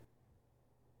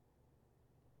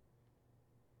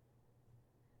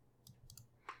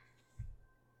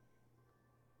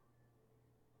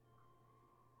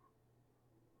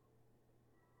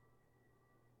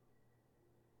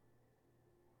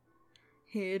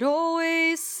It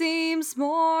always seems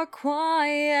more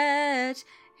quiet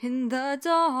in the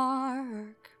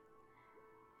dark.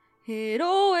 It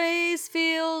always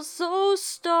feels so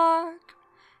stark,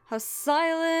 how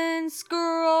silence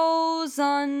grows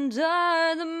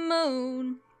under the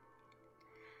moon.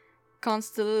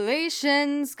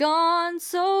 Constellations gone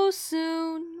so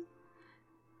soon.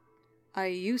 I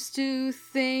used to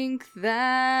think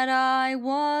that I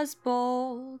was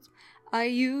bold. I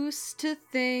used to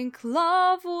think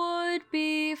love would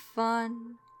be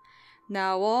fun.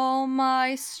 Now all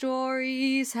my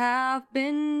stories have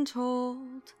been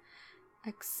told,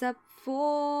 except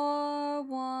for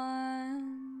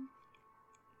one.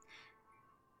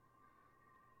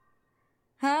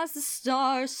 As the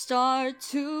stars start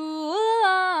to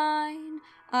align,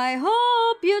 I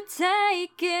hope you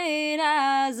take it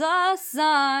as a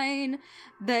sign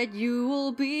that you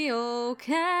will be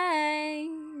okay.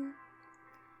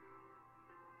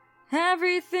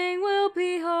 Everything will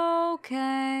be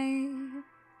okay.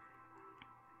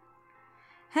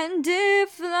 And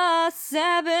if the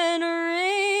 7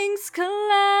 rings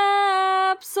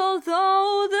collapse,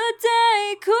 although the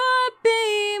day could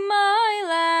be my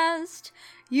last,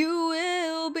 you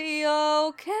will be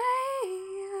okay.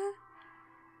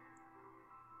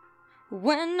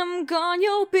 When I'm gone,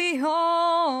 you'll be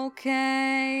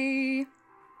okay.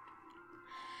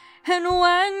 And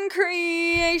when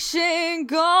creation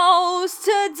goes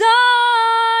to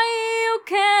die, you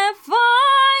can't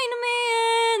find me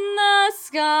in the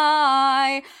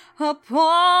sky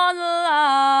upon